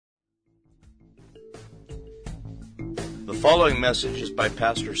The following message is by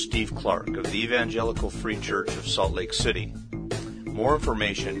Pastor Steve Clark of the Evangelical Free Church of Salt Lake City. More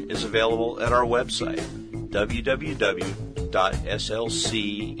information is available at our website,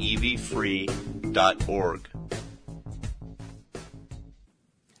 www.slcevfree.org.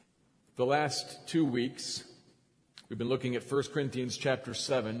 The last 2 weeks, we've been looking at 1 Corinthians chapter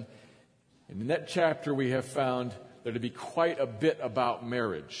 7. And in that chapter, we have found there to be quite a bit about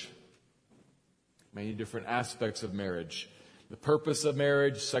marriage. Many different aspects of marriage. The purpose of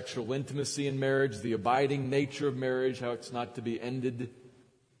marriage, sexual intimacy in marriage, the abiding nature of marriage, how it's not to be ended,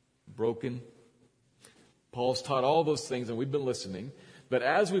 broken. Paul's taught all those things, and we've been listening. But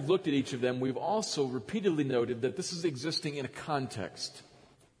as we've looked at each of them, we've also repeatedly noted that this is existing in a context.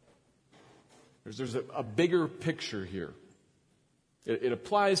 There's a bigger picture here. It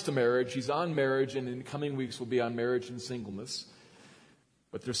applies to marriage. He's on marriage, and in the coming weeks we'll be on marriage and singleness.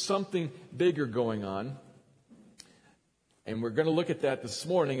 But there's something bigger going on. And we're going to look at that this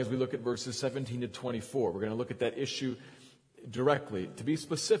morning as we look at verses 17 to 24. We're going to look at that issue directly. To be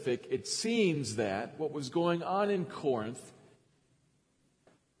specific, it seems that what was going on in Corinth,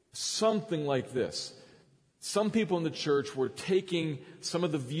 something like this. Some people in the church were taking some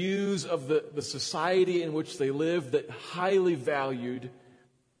of the views of the society in which they lived that highly valued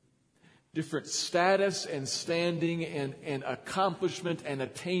different status and standing and accomplishment and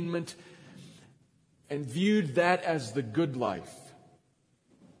attainment, and viewed that as the good life.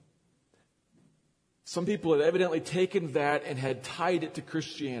 Some people had evidently taken that and had tied it to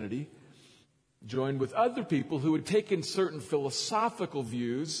Christianity, joined with other people who had taken certain philosophical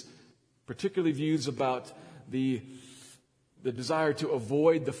views, particularly views about the desire to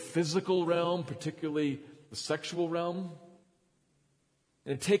avoid the physical realm, particularly the sexual realm,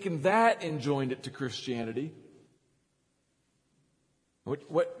 and had taken that and joined it to Christianity.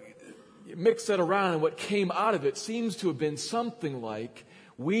 What mixed that around, and what came out of it seems to have been something like,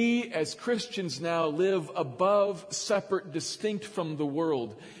 we as Christians now live above, separate, distinct from the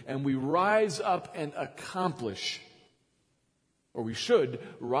world, and we rise up and accomplish, or we should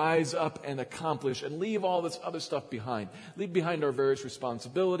rise up and accomplish and leave all this other stuff behind. Leave behind our various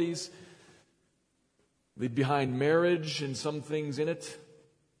responsibilities, leave behind marriage and some things in it.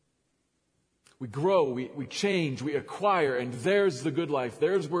 We grow, we change, we acquire, and there's the good life.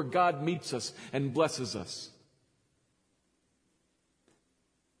 There's where God meets us and blesses us.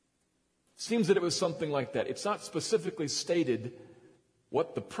 Seems that it was something like that. It's not specifically stated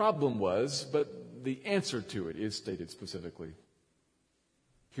what the problem was, but the answer to it is stated specifically.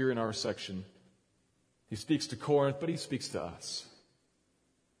 Here in our section, he speaks to Corinth, but he speaks to us.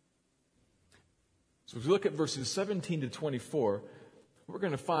 So if we look at verses 17 to 24, what we're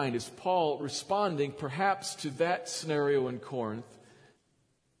going to find is Paul responding perhaps to that scenario in Corinth,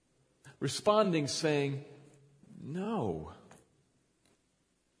 responding saying, no.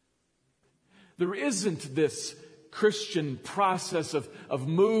 There isn't this Christian process of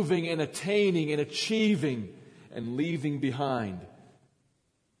moving and attaining and achieving and leaving behind.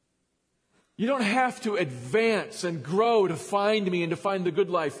 You don't have to advance and grow to find me and to find the good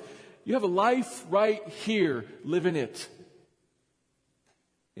life. You have a life right here. Live in it.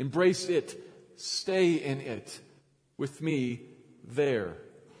 Embrace it. Stay in it. With me there.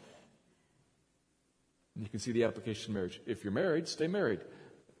 And you can see the application of marriage. If you're married, stay married.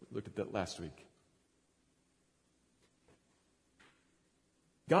 We looked at that last week.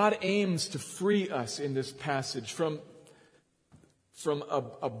 God aims to free us in this passage from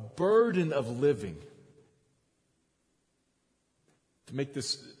a burden of living. To put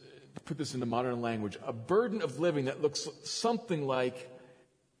this into modern language, a burden of living that looks something like,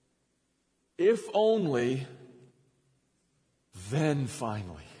 if only, then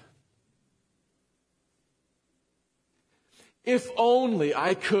finally. If only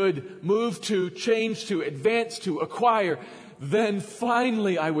I could move to, change to, advance to, acquire, then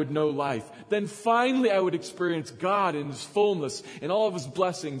finally I would know life. Then finally I would experience God in His fullness and all of His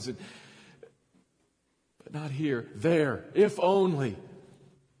blessings. But not here, there, if only.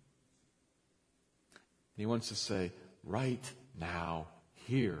 He wants to say, right now,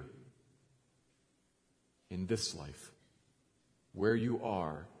 here, in this life, where you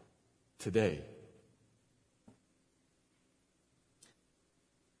are today.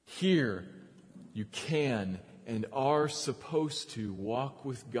 Here, you can and are supposed to walk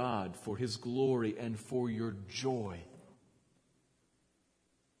with God for His glory and for your joy.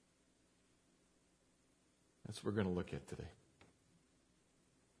 That's what we're going to look at today.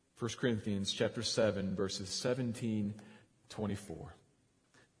 1 Corinthians chapter 7, verses 17 to 24.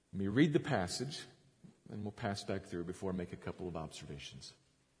 Let me read the passage, and we'll pass back through before I make a couple of observations.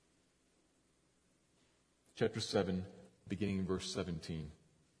 Chapter 7, beginning in verse 17.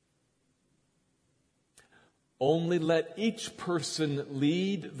 Only let each person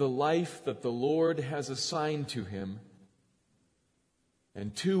lead the life that the Lord has assigned to him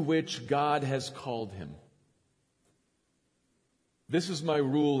and to which God has called him. This is my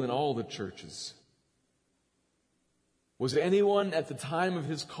rule in all the churches. Was anyone at the time of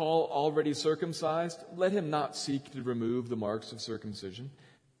his call already circumcised? Let him not seek to remove the marks of circumcision.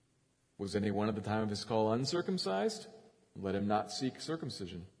 Was anyone at the time of his call uncircumcised? Let him not seek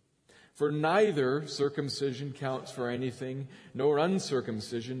circumcision. For neither circumcision counts for anything, nor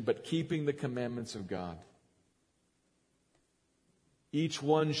uncircumcision, but keeping the commandments of God. Each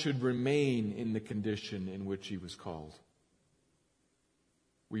one should remain in the condition in which he was called.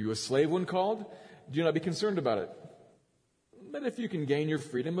 Were you a slave when called? Do not be concerned about it. But if you can gain your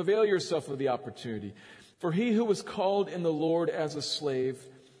freedom, avail yourself of the opportunity. For he who was called in the Lord as a slave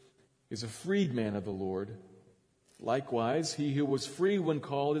is a freedman of the Lord. Likewise, he who was free when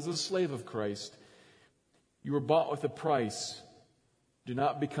called is a slave of Christ. You were bought with a price. Do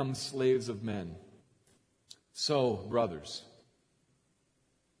not become slaves of men. So, brothers,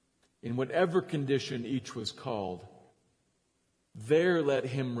 in whatever condition each was called, there let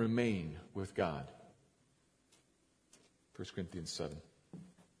him remain with God. 1 Corinthians 7.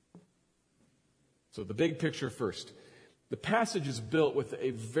 So the big picture first. The passage is built with a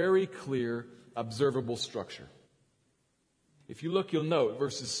very clear, observable structure. If you look, you'll note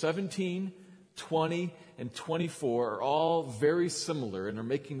verses 17, 20, and 24 are all very similar and are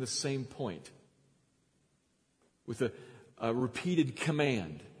making the same point with a repeated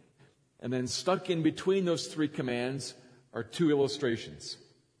command. And then stuck in between those three commands are two illustrations.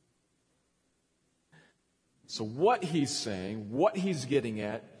 So what he's saying, what he's getting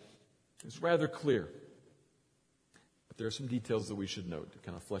at, is rather clear. But there are some details that we should note to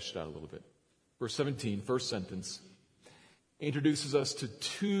kind of flesh it out a little bit. Verse 17, first sentence, introduces us to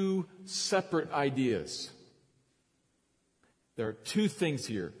two separate ideas. There are two things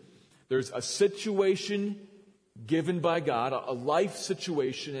here. There's a situation given by God, a life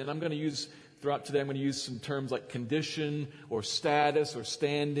situation, and I'm going to use, throughout today, I'm going to use some terms like condition or status or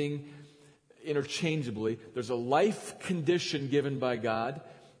standing interchangeably. There's a life condition given by God,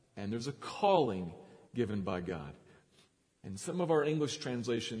 and there's a calling given by God. And some of our English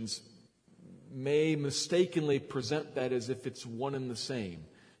translations may mistakenly present that as if it's one and the same.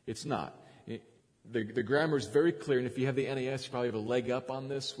 It's not. The grammar is very clear, and if you have the NAS, you probably have a leg up on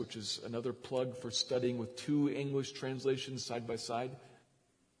this, which is another plug for studying with two English translations side by side.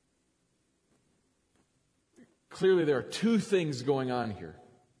 Clearly, there are two things going on here.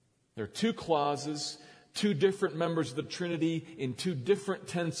 There are two clauses, two different members of the Trinity in two different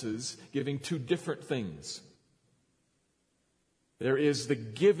tenses, giving two different things. There is the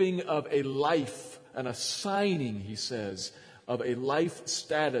giving of a life, an assigning, he says, of a life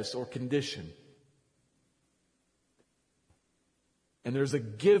status or condition. And there's a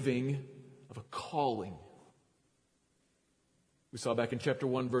giving of a calling. We saw back in chapter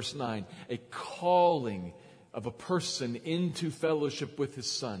 1, verse 9, a calling of a person into fellowship with his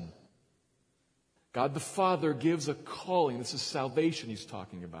Son. God the Father gives a calling. This is salvation he's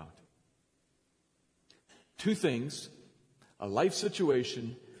talking about. Two things, a life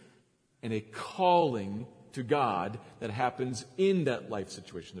situation and a calling to God that happens in that life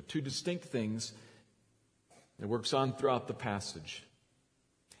situation. They're two distinct things that works on throughout the passage.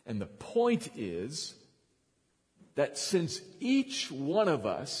 And the point is that since each one of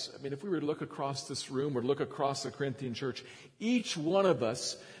us, if we were to look across this room or look across the Corinthian church, each one of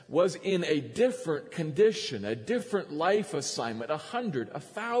us was in a different condition, a different life assignment, 100,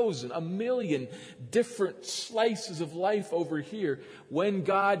 1,000, 1,000,000 different slices of life over here when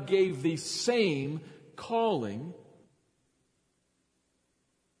God gave the same calling,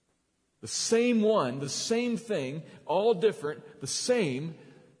 the same one, the same thing, all different, the same,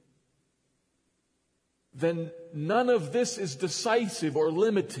 then none of this is decisive or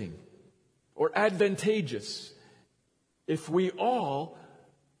limiting or advantageous. If we all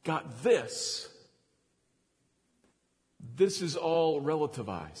got this, this is all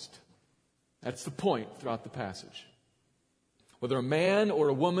relativized. That's the point throughout the passage. Whether a man or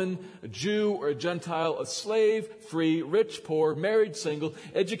a woman, a Jew or a Gentile, a slave, free, rich, poor, married, single,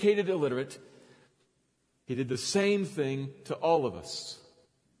 educated, illiterate, he did the same thing to all of us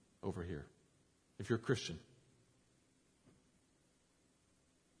over here, if you're a Christian.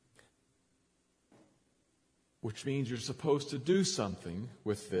 Which means you're supposed to do something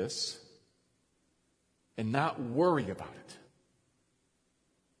with this and not worry about it.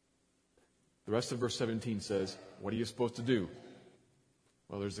 The rest of verse 17 says, what are you supposed to do?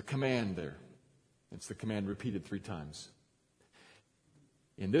 Well, there's a command there. It's the command repeated 3 times.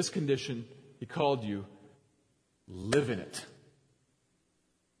 In this condition, He called you, live in it.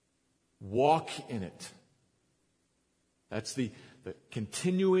 Walk in it. That's the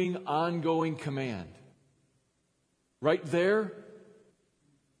continuing, ongoing command. Right there,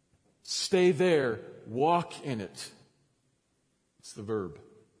 stay there, walk in it. It's the verb.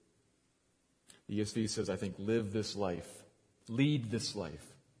 The ESV says, I think, live this life. Lead this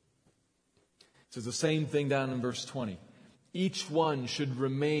life. It says the same thing down in verse 20. Each one should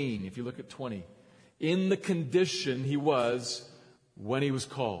remain, if you look at 20, in the condition he was when he was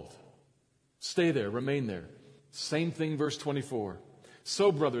called. Stay there, remain there. Same thing, verse 24.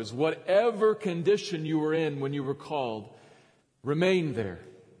 So, brothers, whatever condition you were in when you were called, remain there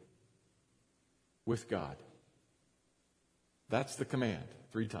with God. That's the command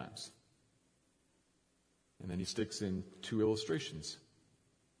 3 times. And then he sticks in 2 illustrations.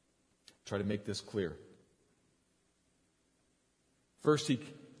 Try to make this clear. First, he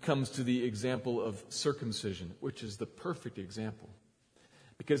comes to the example of circumcision, which is the perfect example.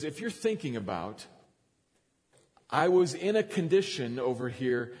 Because if you're thinking about, I was in a condition over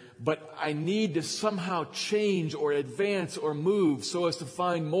here, but I need to somehow change or advance or move so as to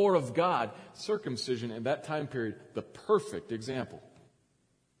find more of God. Circumcision in that time period, the perfect example.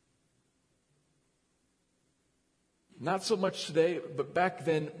 Not so much today, but back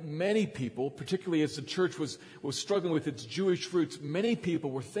then, many people, particularly as the church was struggling with its Jewish roots, many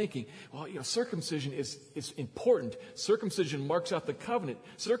people were thinking, well, circumcision is important. Circumcision marks out the covenant.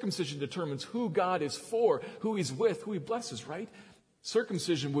 Circumcision determines who God is for, who He's with, who He blesses, right?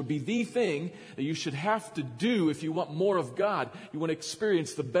 Circumcision would be the thing that you should have to do if you want more of God. You want to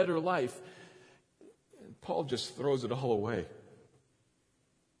experience the better life. And Paul just throws it all away.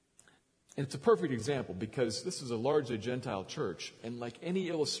 And it's a perfect example because this is a largely Gentile church. And like any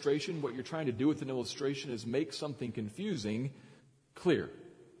illustration, what you're trying to do with an illustration is make something confusing clear.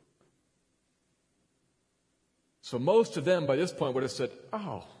 So most of them by this point would have said,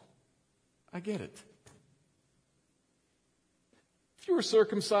 oh, I get it. If you were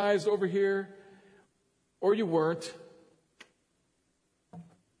circumcised over here or you weren't,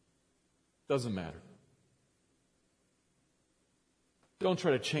 doesn't matter. Don't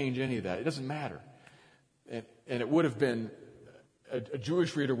try to change any of that. It doesn't matter. And it would have been, a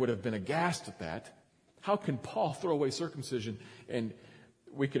Jewish reader would have been aghast at that. How can Paul throw away circumcision? And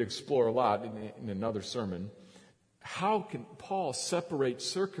we could explore a lot in another sermon. How can Paul separate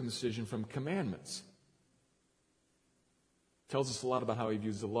circumcision from commandments? Tells us a lot about how he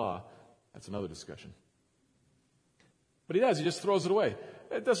views the law. That's another discussion. But he does. He just throws it away.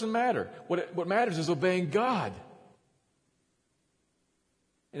 It doesn't matter. What matters is obeying God.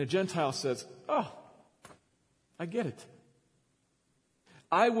 And a Gentile says, oh, I get it.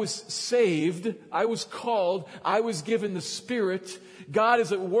 I was saved. I was called. I was given the Spirit. God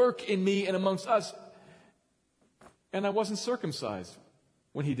is at work in me and amongst us. And I wasn't circumcised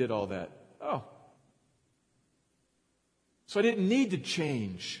when He did all that. Oh. So I didn't need to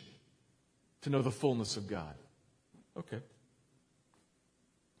change to know the fullness of God. Okay.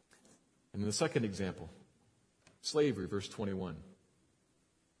 And then the second example, slavery, verse 21.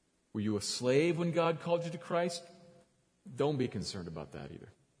 Were you a slave when God called you to Christ? Don't be concerned about that either.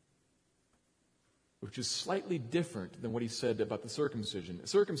 Which is slightly different than what he said about the circumcision.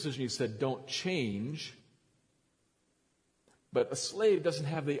 Circumcision, he said, don't change. But a slave doesn't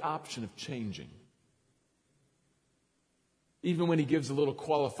have the option of changing. Even when he gives a little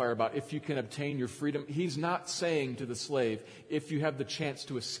qualifier about if you can obtain your freedom, he's not saying to the slave, if you have the chance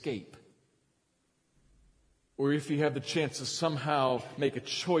to escape. Or if you have the chance to somehow make a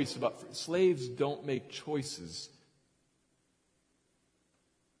choice about... Slaves don't make choices.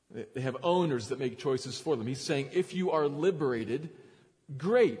 They have owners that make choices for them. He's saying, if you are liberated,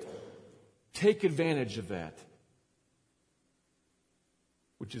 great. Take advantage of that.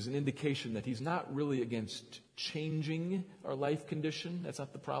 Which is an indication that he's not really against changing our life condition. That's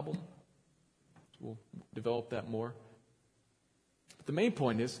not the problem. We'll develop that more. But the main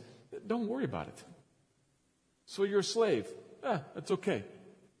point is, don't worry about it. So you're a slave. That's okay.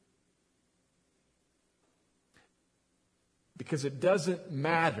 Because it doesn't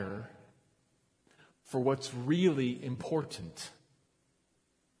matter for what's really important.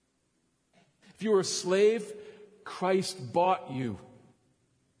 If you were a slave, Christ bought you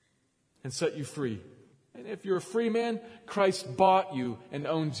and set you free. And if you're a free man, Christ bought you and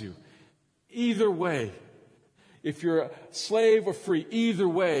owns you. Either way, if you're a slave or free, either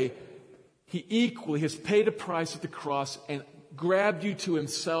way, He equally has paid a price at the cross and grabbed you to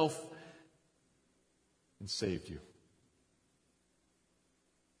Himself and saved you.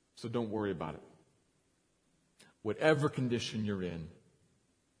 So don't worry about it. Whatever condition you're in,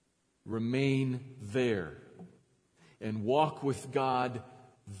 remain there and walk with God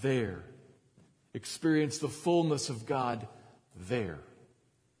there. Experience the fullness of God there.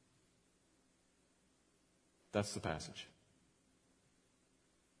 That's the passage.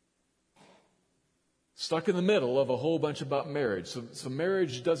 Stuck in the middle of a whole bunch about marriage. So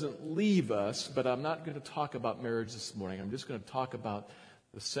marriage doesn't leave us, but I'm not going to talk about marriage this morning. I'm just going to talk about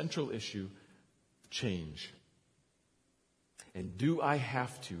the central issue, change. And do I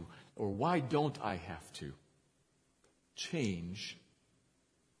have to, or why don't I have to, change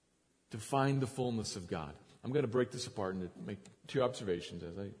to find the fullness of God? I'm going to break this apart and make two observations,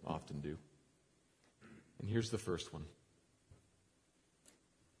 as I often do. And here's the first one.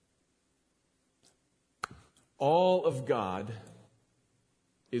 All of God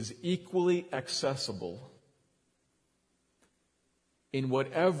is equally accessible in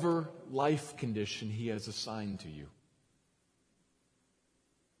whatever life condition He has assigned to you.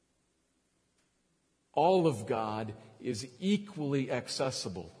 All of God is equally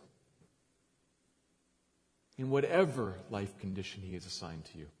accessible in whatever life condition He has assigned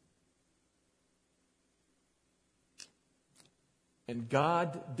to you. And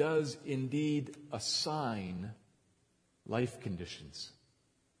God does indeed assign life conditions.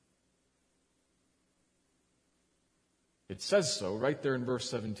 It says so right there in verse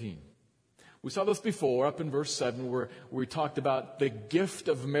 17. We saw this before up in verse 7 where we talked about the gift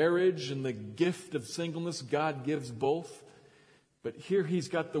of marriage and the gift of singleness. God gives both. But here He's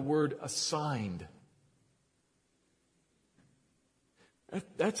got the word assigned.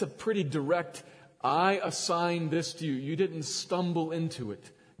 That's a pretty direct, I assign this to you. You didn't stumble into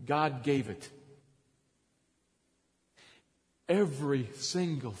it. God gave it. Every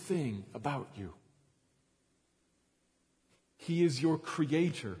single thing about you. He is your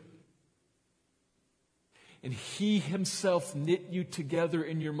creator. And He Himself knit you together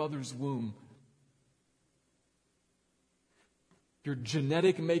in your mother's womb. Your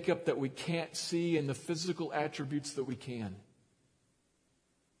genetic makeup that we can't see and the physical attributes that we can.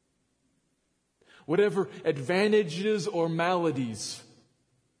 Whatever advantages or maladies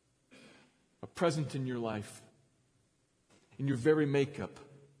are present in your life, in your very makeup.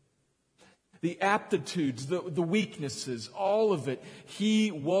 The aptitudes, the weaknesses, all of it, He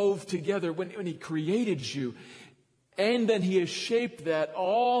wove together when He created you. And then He has shaped that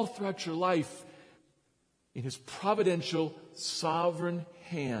all throughout your life in His providential, sovereign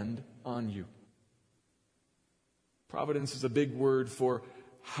hand on you. Providence is a big word for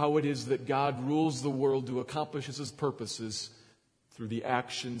how it is that God rules the world to accomplish His purposes through the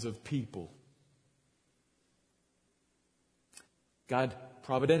actions of people. God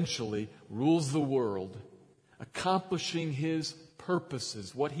providentially rules the world, accomplishing His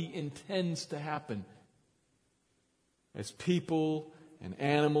purposes, what He intends to happen as people and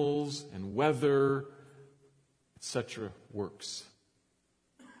animals and weather, etc. works.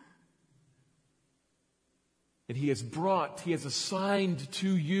 And He has assigned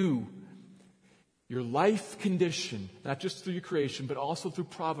to you your life condition, not just through your creation, but also through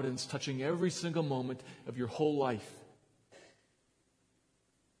providence, touching every single moment of your whole life.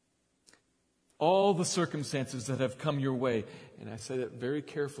 All the circumstances that have come your way, and I say that very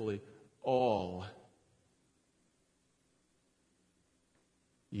carefully, all.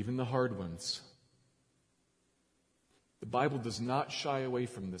 Even the hard ones. The Bible does not shy away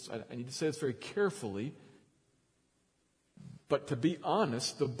from this. I need to say this very carefully, but to be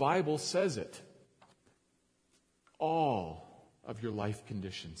honest, the Bible says it. All of your life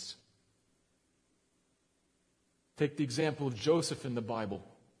conditions. Take the example of Joseph in the Bible.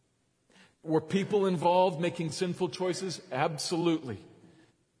 Were people involved making sinful choices? Absolutely.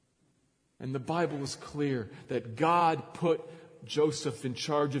 And the Bible is clear that God put Joseph in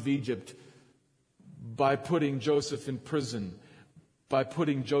charge of Egypt by putting Joseph in prison, by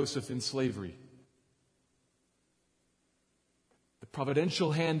putting Joseph in slavery. The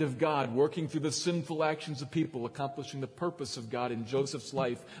providential hand of God working through the sinful actions of people, accomplishing the purpose of God in Joseph's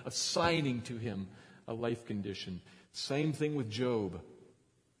life, assigning to him a life condition. Same thing with Job.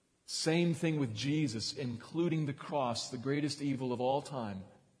 Same thing with Jesus, including the cross, the greatest evil of all time.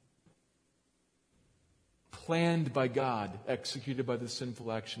 Planned by God, executed by the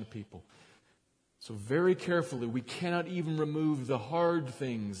sinful action of people. So very carefully, we cannot even remove the hard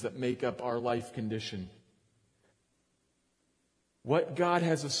things that make up our life condition. What God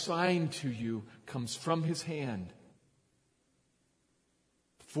has assigned to you comes from His hand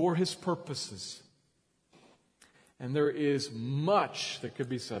for His purposes. And there is much that could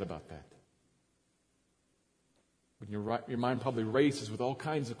be said about that. When your mind probably races with all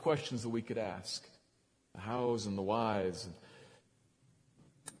kinds of questions that we could ask. The hows and the whys.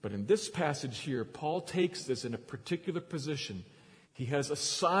 But in this passage here, Paul takes this in a particular position. He has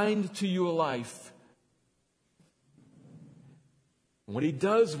assigned to you a life. And what he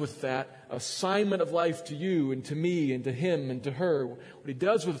does with that assignment of life to you and to me and to him and to her, what he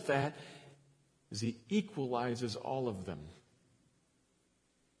does with that is he equalizes all of them.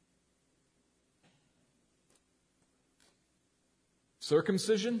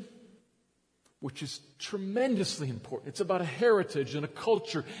 Circumcision, which is tremendously important. It's about a heritage and a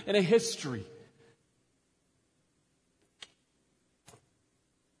culture and a history.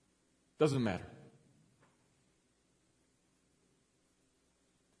 Doesn't matter.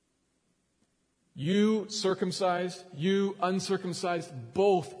 You circumcised, you uncircumcised,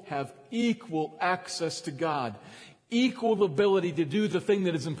 both have equal access to God, equal ability to do the thing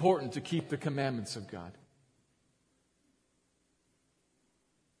that is important, to keep the commandments of God.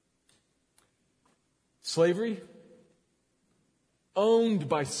 Slavery, owned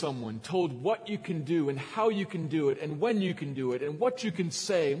by someone, told what you can do and how you can do it and when you can do it and what you can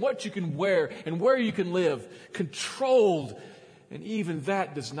say and what you can wear and where you can live. Controlled. And even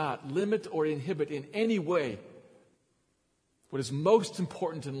that does not limit or inhibit in any way what is most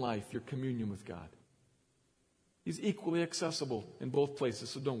important in life, your communion with God. He's equally accessible in both places,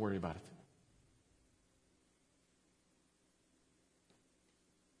 so don't worry about it.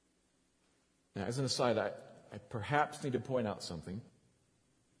 Now, as an aside, I perhaps need to point out something.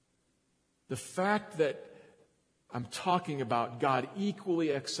 The fact that I'm talking about God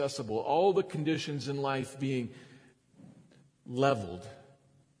equally accessible, all the conditions in life being leveled,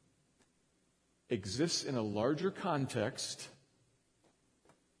 exists in a larger context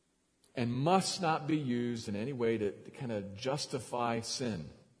and must not be used in any way to kind of justify sin.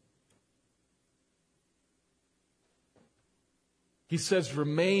 He says,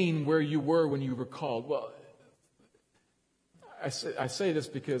 remain where you were when you were called. Well, I say this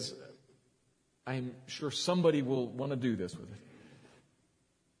because I'm sure somebody will want to do this with it.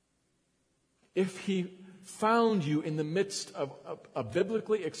 If he found you in the midst of a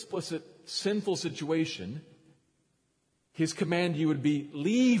biblically explicit sinful situation, his command to you would be,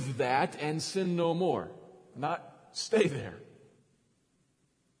 leave that and sin no more, not stay there.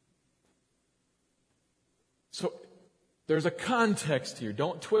 So there's a context here.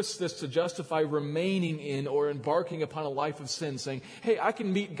 Don't twist this to justify remaining in or embarking upon a life of sin, saying, hey, I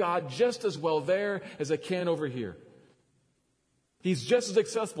can meet God just as well there as I can over here. He's just as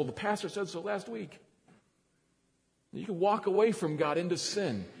accessible. The pastor said so last week. You can walk away from God into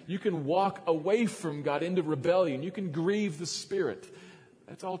sin. You can walk away from God into rebellion. You can grieve the Spirit.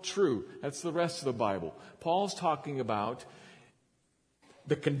 That's all true. That's the rest of the Bible. Paul's talking about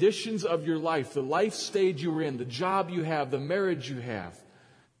the conditions of your life, the life stage you're in, the job you have, the marriage you have.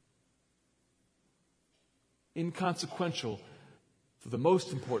 Inconsequential for the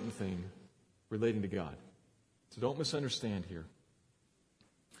most important thing relating to God. So don't misunderstand here.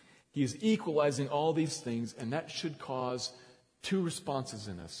 He is equalizing all these things, and that should cause two responses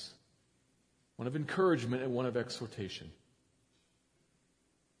in us. One of encouragement and one of exhortation.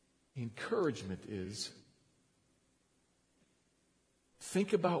 Encouragement is,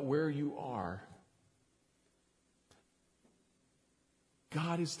 think about where you are.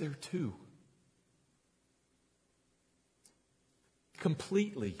 God is there too.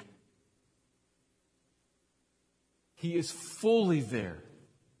 Completely. He is fully there.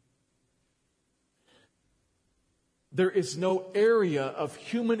 There is no area of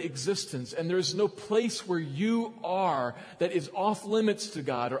human existence, and there is no place where you are that is off limits to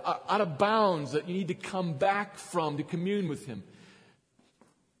God or out of bounds that you need to come back from to commune with Him.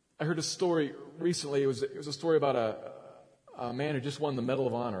 I heard a story recently. It was a story about a man who just won the Medal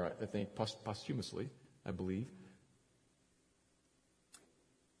of Honor, I think, posthumously, I believe.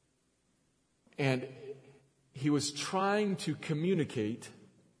 And he was trying to communicate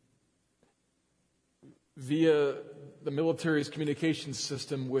via the military's communications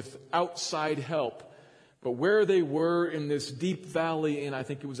system with outside help. But where they were in this deep valley in, I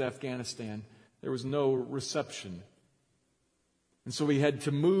think it was Afghanistan, there was no reception. And so he had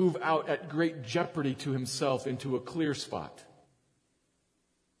to move out at great jeopardy to himself into a clear spot.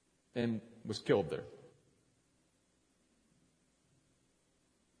 And was killed there.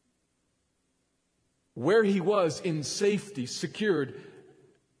 Where he was in safety, secured,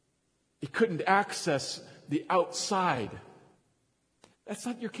 he couldn't access the outside. That's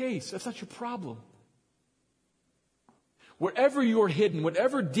not your case. That's not your problem. Wherever you're hidden,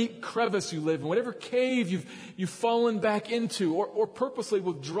 whatever deep crevice you live in, whatever cave you've fallen back into or purposely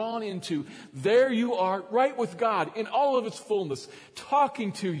withdrawn into, there you are, right with God in all of its fullness,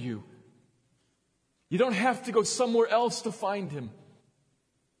 talking to you. You don't have to go somewhere else to find Him.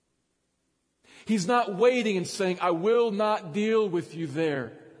 He's not waiting and saying, I will not deal with you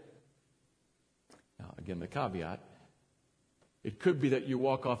there. Now, again, the caveat, it could be that you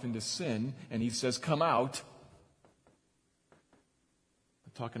walk off into sin and he says, come out.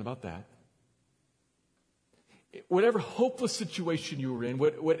 I'm talking about that. Whatever hopeless situation you were in,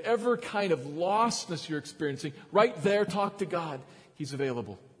 whatever kind of lostness you're experiencing, right there, talk to God. He's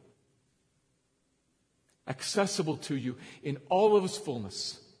available. Accessible to you in all of His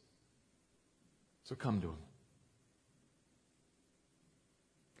fullness. So come to Him.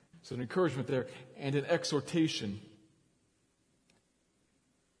 So an encouragement there and an exhortation.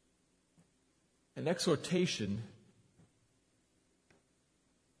 An exhortation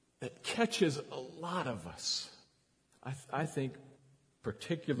that catches a lot of us. I think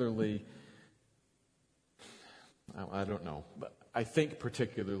particularly, I don't know, but I think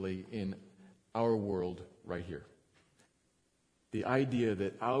particularly in our world right here. The idea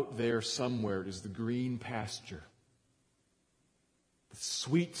that out there somewhere is the green pasture. The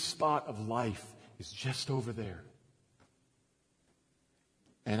sweet spot of life is just over there.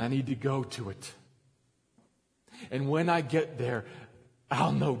 And I need to go to it. And when I get there,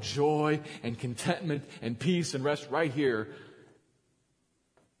 I'll know joy and contentment and peace and rest right here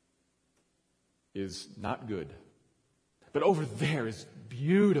is not good. But over there is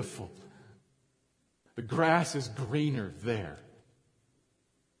beautiful. The grass is greener there.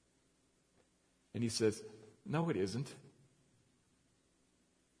 And he says, no, it isn't.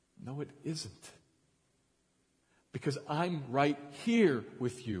 No, it isn't. Because I'm right here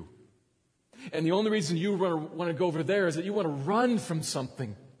with you. And the only reason you want to go over there is that you want to run from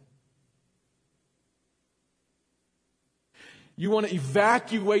something. You want to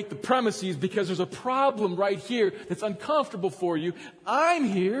evacuate the premises because there's a problem right here that's uncomfortable for you. I'm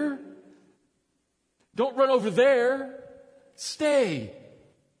here. Don't run over there. Stay.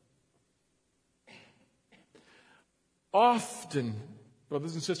 Often,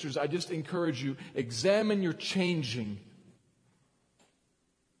 brothers and sisters, I just encourage you, examine your changing.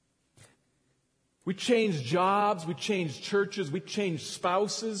 We change jobs, we change churches, we change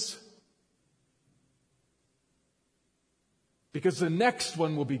spouses. Because the next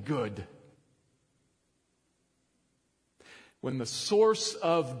one will be good. When the source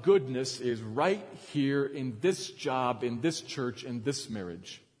of goodness is right here in this job, in this church, in this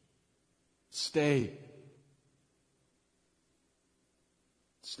marriage. Stay.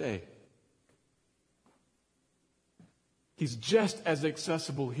 Stay. He's just as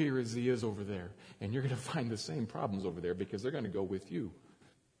accessible here as he is over there. And you're going to find the same problems over there because they're going to go with you.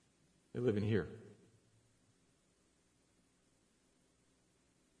 They're living here.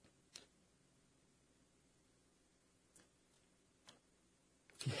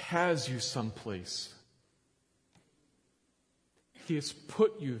 He has you someplace. He has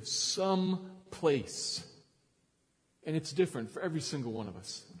put you someplace. And it's different for every single one of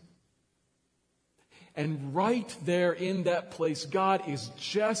us. And right there in that place, God is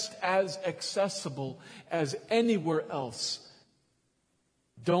just as accessible as anywhere else.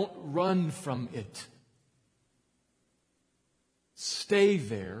 Don't run from it. Stay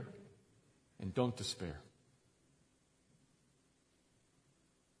there and don't despair.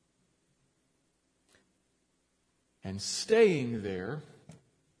 And staying there,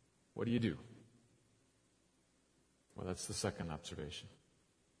 what do? Well, that's the second observation.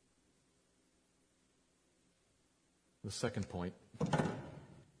 The second point.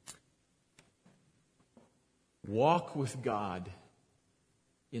 Walk with God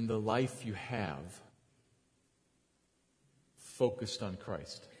in the life you have, focused on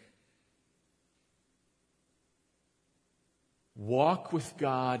Christ. Walk with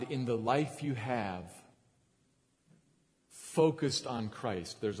God in the life you have, focused on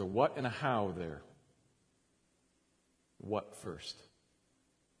Christ. There's a what and a how there. What first?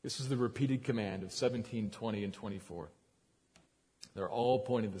 This is the repeated command of 17, 20, and 24. They're all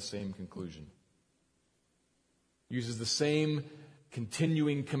pointing to the same conclusion. Uses the same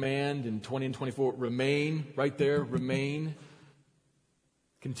continuing command in 20 and 24. Remain, right there, remain.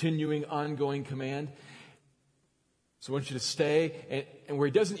 Continuing, ongoing command. So I want you to stay. And where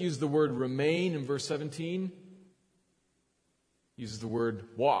he doesn't use the word remain in verse 17, he uses the word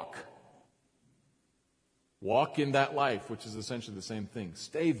walk. Walk in that life, which is essentially the same thing.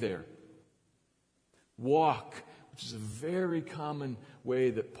 Stay there. Walk, which is a very common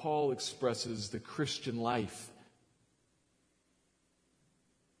way that Paul expresses the Christian life.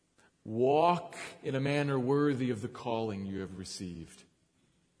 Walk in a manner worthy of the calling you have received,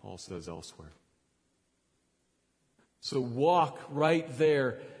 Paul says elsewhere. So walk right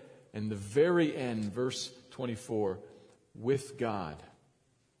there in the very end, verse 24, with God.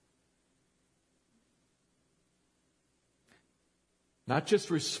 Not just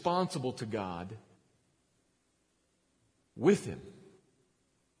responsible to God, with Him.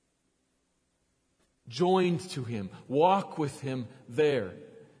 Joined to Him. Walk with Him there.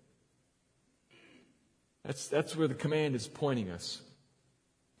 That's where the command is pointing us.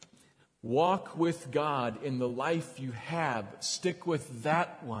 Walk with God in the life you have. Stick with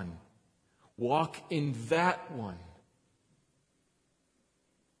that one. Walk in that one.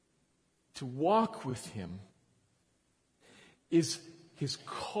 To walk with Him is His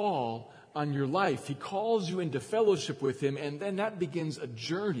call on your life. He calls you into fellowship with Him, and then that begins a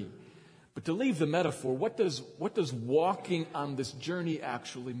journey. But to leave the metaphor, what does walking on this journey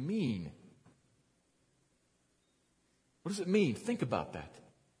actually mean? What does it mean? Think about that.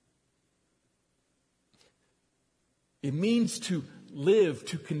 It means to live,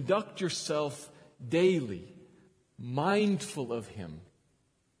 to conduct yourself daily, mindful of Him,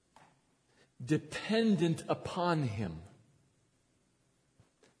 dependent upon Him,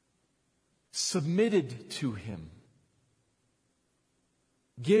 submitted to Him,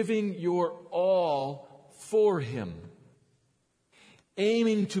 giving your all for Him,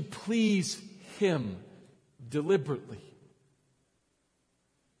 aiming to please Him deliberately,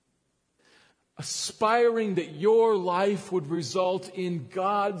 aspiring that your life would result in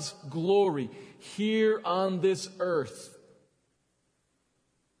God's glory here on this earth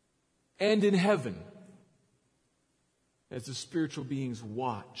and in heaven as the spiritual beings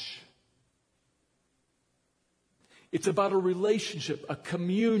watch. It's about a relationship, a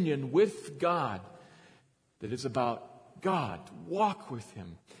communion with God that is about God. Walk with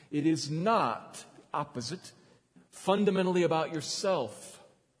Him. It is not opposite, fundamentally about yourself.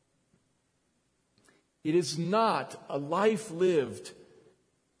 It is not a life lived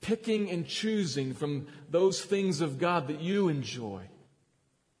picking and choosing from those things of God that you enjoy.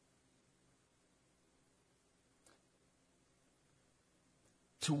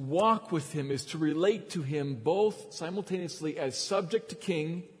 To walk with Him is to relate to Him both simultaneously as subject to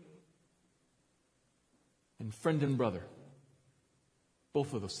King and friend and brother.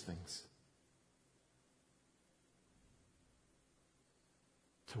 Both of those things.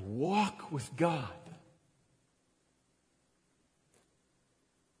 To walk with God.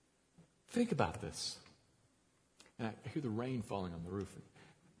 Think about this. And I hear the rain falling on the roof.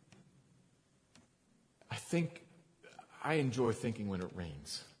 I enjoy thinking when it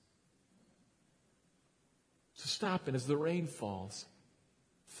rains. So stop, and as the rain falls,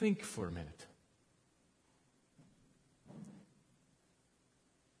 think for a minute.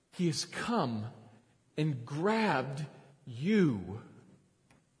 He has come and grabbed you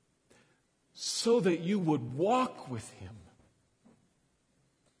so that you would walk with Him.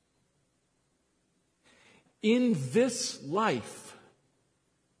 In this life,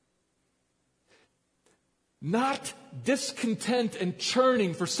 not discontent and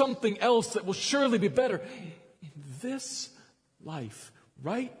churning for something else that will surely be better. In this life,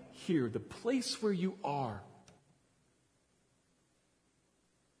 right here, the place where you are,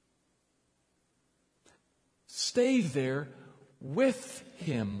 stay there with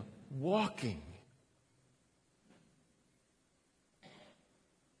Him, walking.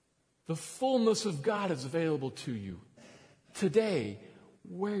 The fullness of God is available to you today,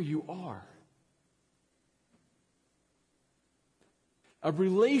 where you are. A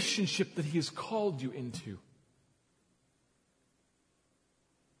relationship that He has called you into.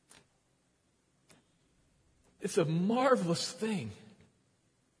 It's a marvelous thing.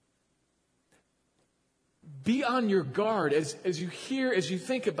 Be on your guard as you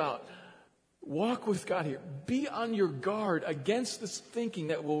think about walk with God here. Be on your guard against this thinking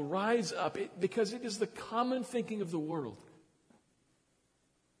that will rise up because it is the common thinking of the world.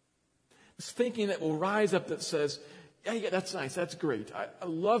 This thinking that will rise up that says, yeah, that's nice. That's great. I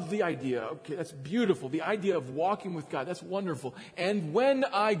love the idea. Okay, that's beautiful. The idea of walking with God, that's wonderful. And when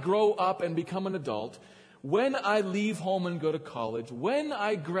I grow up and become an adult, when I leave home and go to college, when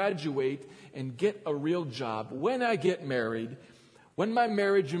I graduate and get a real job, when I get married, when my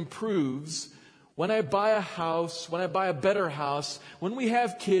marriage improves, when I buy a house, when I buy a better house, when we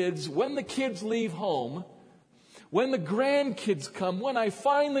have kids, when the kids leave home, when the grandkids come, when I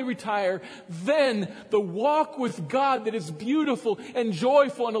finally retire, then the walk with God that is beautiful and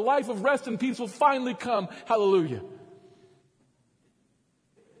joyful and a life of rest and peace will finally come. Hallelujah.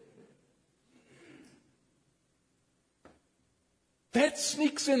 That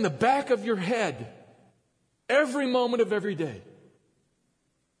sneaks in the back of your head every moment of every day.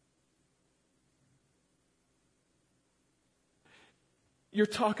 You're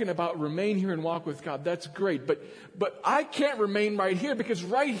talking about remain here and walk with God. That's great. But I can't remain right here because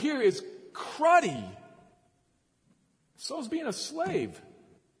right here is cruddy. So is being a slave.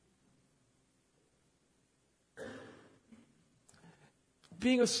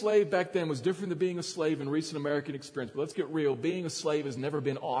 Being a slave back then was different than being a slave in recent American experience. But let's get real. Being a slave has never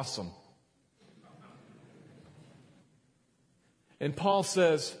been awesome. And Paul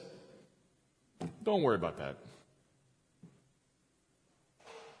says, don't worry about that.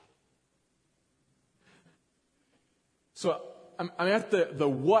 So I'm at the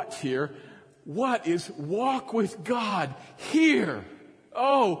what here. What is walk with God here?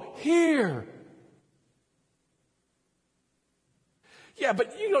 Oh, here. Yeah,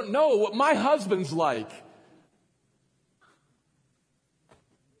 but you don't know what my husband's like.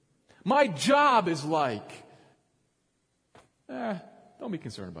 My job is like. Don't be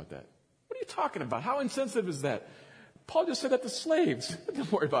concerned about that. What are you talking about? How insensitive is that? Paul just said that to slaves.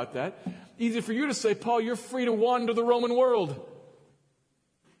 Don't worry about that. Easy for you to say, Paul, you're free to wander the Roman world.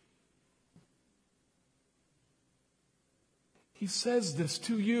 He says this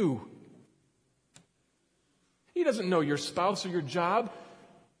to you. He doesn't know your spouse or your job,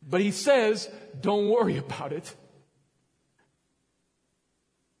 but he says, don't worry about it.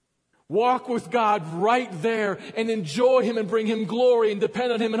 Walk with God right there and enjoy Him and bring Him glory and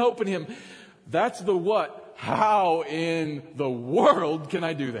depend on Him and hope in Him. That's the what. How in the world can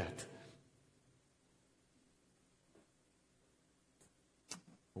I do that?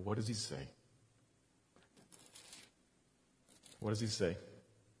 Well, what does he say? What does he say?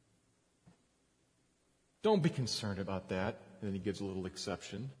 Don't be concerned about that. And then he gives a little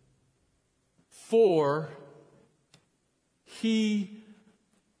exception. For he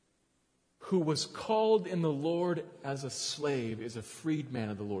who was called in the Lord as a slave is a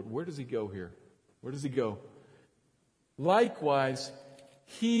freedman of the Lord. Where does he go here? Where does he go? Likewise,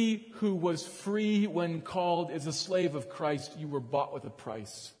 he who was free when called is a slave of Christ. You were bought with a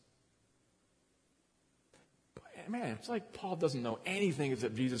price. But man, it's like Paul doesn't know anything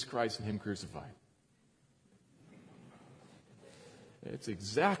except Jesus Christ and Him crucified. It's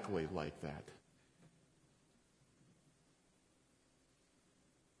exactly like that.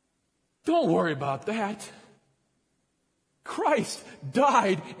 Don't worry about that. Christ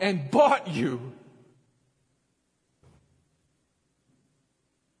died and bought you.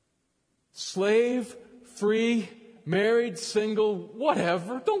 Slave, free, married, single,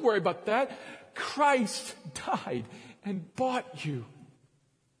 whatever. Don't worry about that. Christ died and bought you.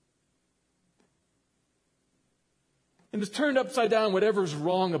 And just turn upside down whatever's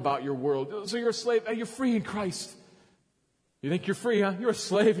wrong about your world. So you're a slave. You're free in Christ. You think you're free, huh? You're a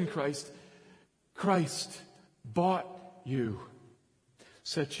slave in Christ. Christ bought you.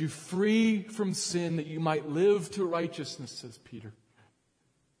 Set you free from sin that you might live to righteousness, says Peter.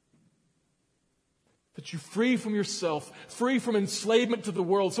 That you're free from yourself, free from enslavement to the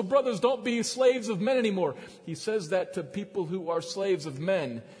world. So brothers, don't be slaves of men anymore. He says that to people who are slaves of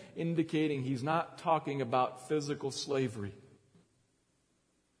men, indicating he's not talking about physical slavery.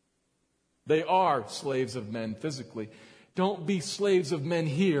 They are slaves of men physically. Don't be slaves of men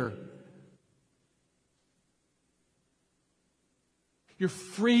here. You're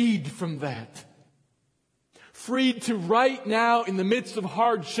freed from that. Freed to right now, in the midst of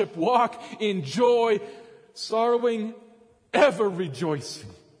hardship, walk in joy, sorrowing, ever rejoicing.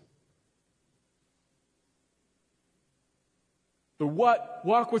 The what?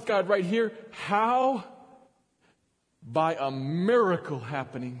 Walk with God right here. How? By a miracle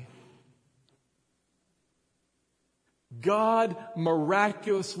happening. God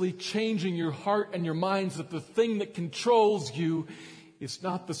miraculously changing your heart and your minds that the thing that controls you is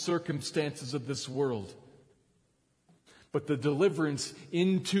not the circumstances of this world, but the deliverance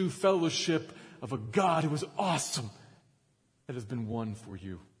into fellowship of a God who is awesome that has been won for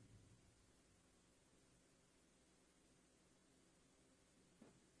you.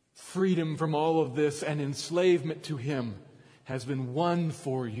 Freedom from all of this and enslavement to Him has been won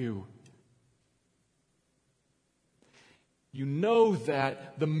for you. You know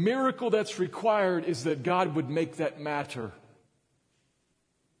that the miracle that's required is that God would make that matter.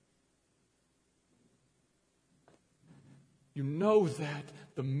 You know that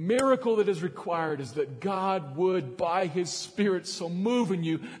the miracle that is required is that God would, by His Spirit, so move in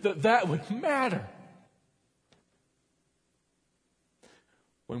you that that would matter.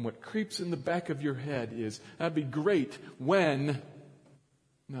 When what creeps in the back of your head is, that'd be great when,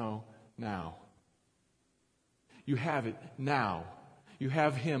 no, now. You have it now. You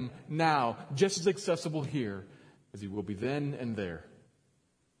have Him now, just as accessible here as He will be then and there.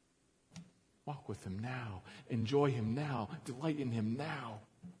 Walk with Him now. Enjoy Him now. Delight in Him now.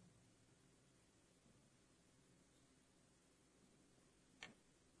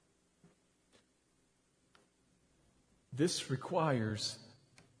 this requires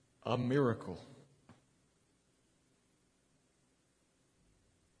a miracle.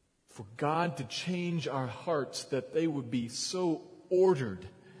 For God to change our hearts that they would be so ordered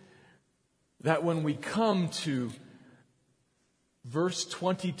that when we come to verse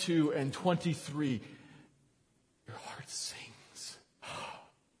 22 and 23, your heart sings.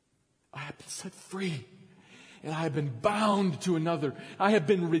 I have been set free, and I have been bound to another. I have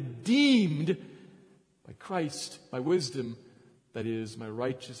been redeemed by Christ, my wisdom, that is, my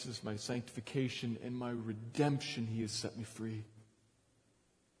righteousness, my sanctification, and my redemption. He has set me free.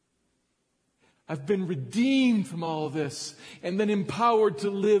 I've been redeemed from all this and then empowered to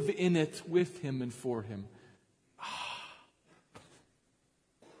live in it with Him and for Him.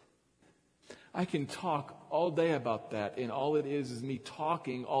 I can talk all day about that, and all it is me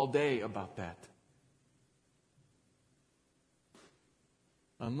talking all day about that.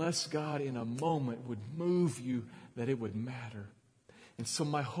 Unless God in a moment would move you, that it would matter. And so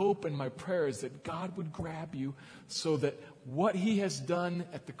my hope and my prayer is that God would grab you so that what He has done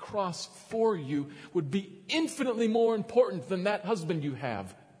at the cross for you would be infinitely more important than that husband you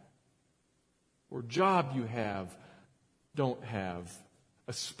have, or job you have, don't have,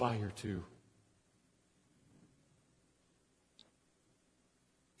 aspire to.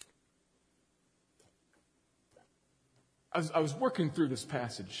 I was working through this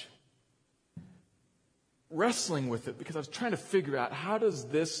passage, wrestling with it because I was trying to figure out, how does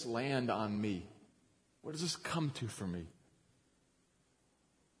this land on me? What does this come to for me?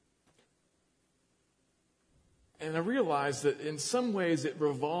 And I realized that in some ways it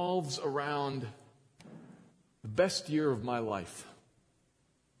revolves around the best year of my life.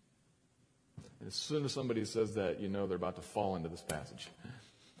 And as soon as somebody says that, you know they're about to fall into this passage.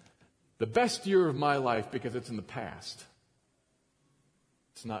 The best year of my life because it's in the past.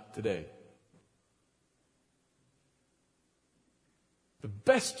 It's not today. The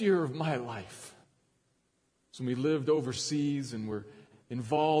best year of my life is when we lived overseas and were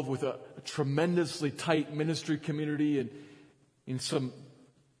involved with a tremendously tight ministry community and in some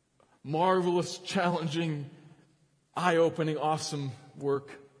marvelous, challenging, eye-opening, awesome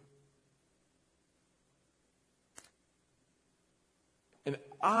work. And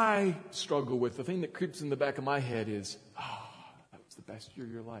I struggle with the thing that creeps in the back of my head is, that was the best year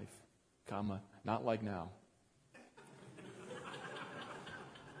of your life, not like now.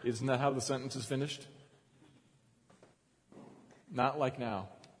 Isn't that how the sentence is finished? Not like now.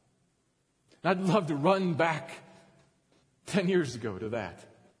 And I'd love to run back 10 years ago to that.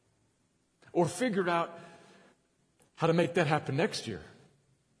 Or figure out how to make that happen next year.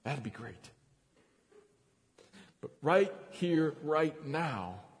 That'd be great. But right here, right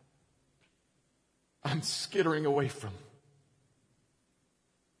now, I'm skittering away from.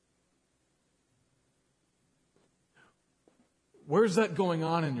 Where's that going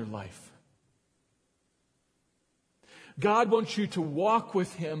on in your life? God wants you to walk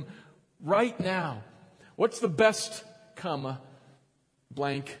with Him right now. What's the best,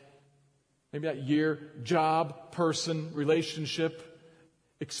 blank, maybe that year, job, person, relationship,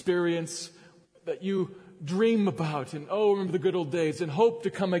 experience that you dream about and, remember the good old days and hope to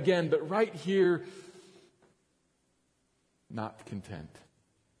come again, but right here, not content.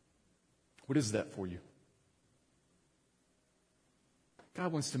 What is that for you?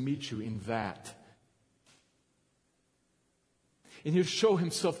 God wants to meet you in that. And He'll show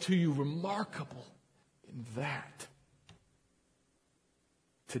Himself to you remarkable in that.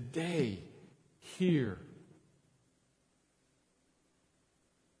 Today, here.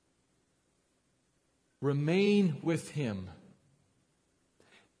 Remain with Him.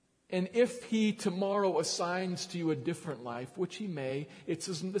 And if He tomorrow assigns to you a different life, which He may, this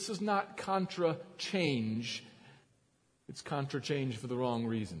is not contra-change. It's contra-change for the wrong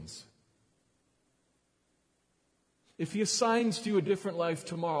reasons. If He assigns to you a different life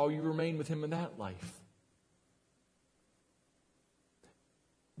tomorrow, you remain with Him in that life.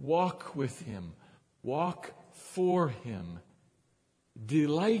 Walk with Him. Walk for Him.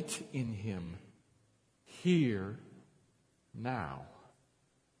 Delight in Him. Here, now.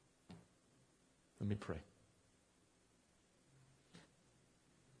 Let me pray.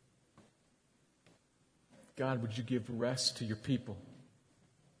 God, would you give rest to your people?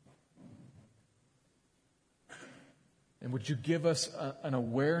 And would you give us an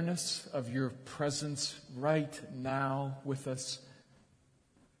awareness of your presence right now with us?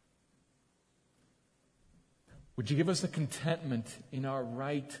 Would you give us a contentment in our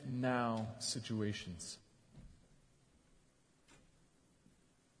right now situations?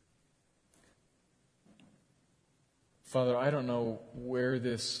 Father, I don't know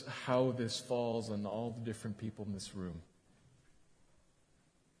how this falls on all the different people in this room.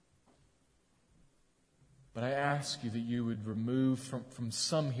 But I ask you that you would remove from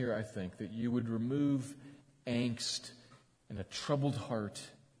some here, I think, that you would remove angst and a troubled heart.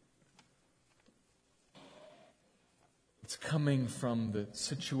 It's coming from the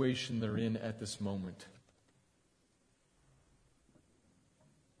situation they're in at this moment.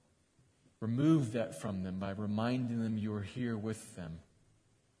 Remove that from them by reminding them you are here with them.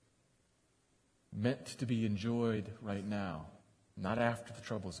 Meant to be enjoyed right now, not after the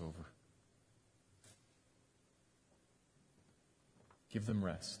trouble's over. Give them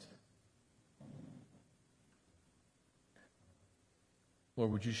rest.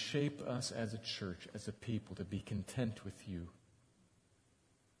 Lord, would you shape us as a church, as a people, to be content with you,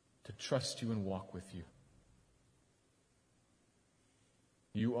 to trust you and walk with you.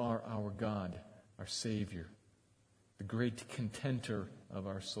 You are our God, our Savior, the great contenter of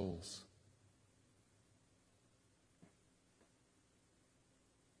our souls.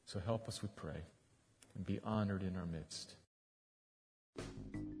 So help us, we pray, and be honored in our midst.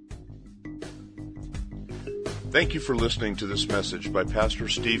 Thank you for listening to this message by Pastor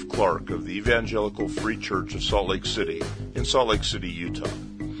Steve Clark of the Evangelical Free Church of Salt Lake City in Salt Lake City, Utah.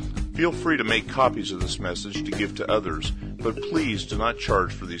 Feel free to make copies of this message to give to others, but please do not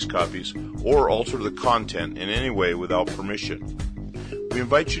charge for these copies or alter the content in any way without permission. We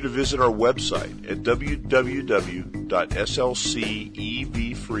invite you to visit our website at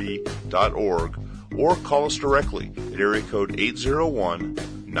www.slcevfree.org or call us directly at area code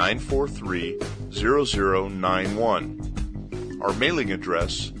 801-943-0091. Our mailing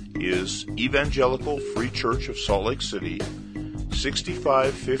address is Evangelical Free Church of Salt Lake City,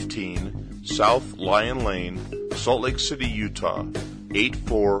 6515 South Lion Lane, Salt Lake City, Utah,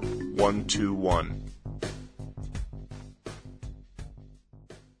 84121.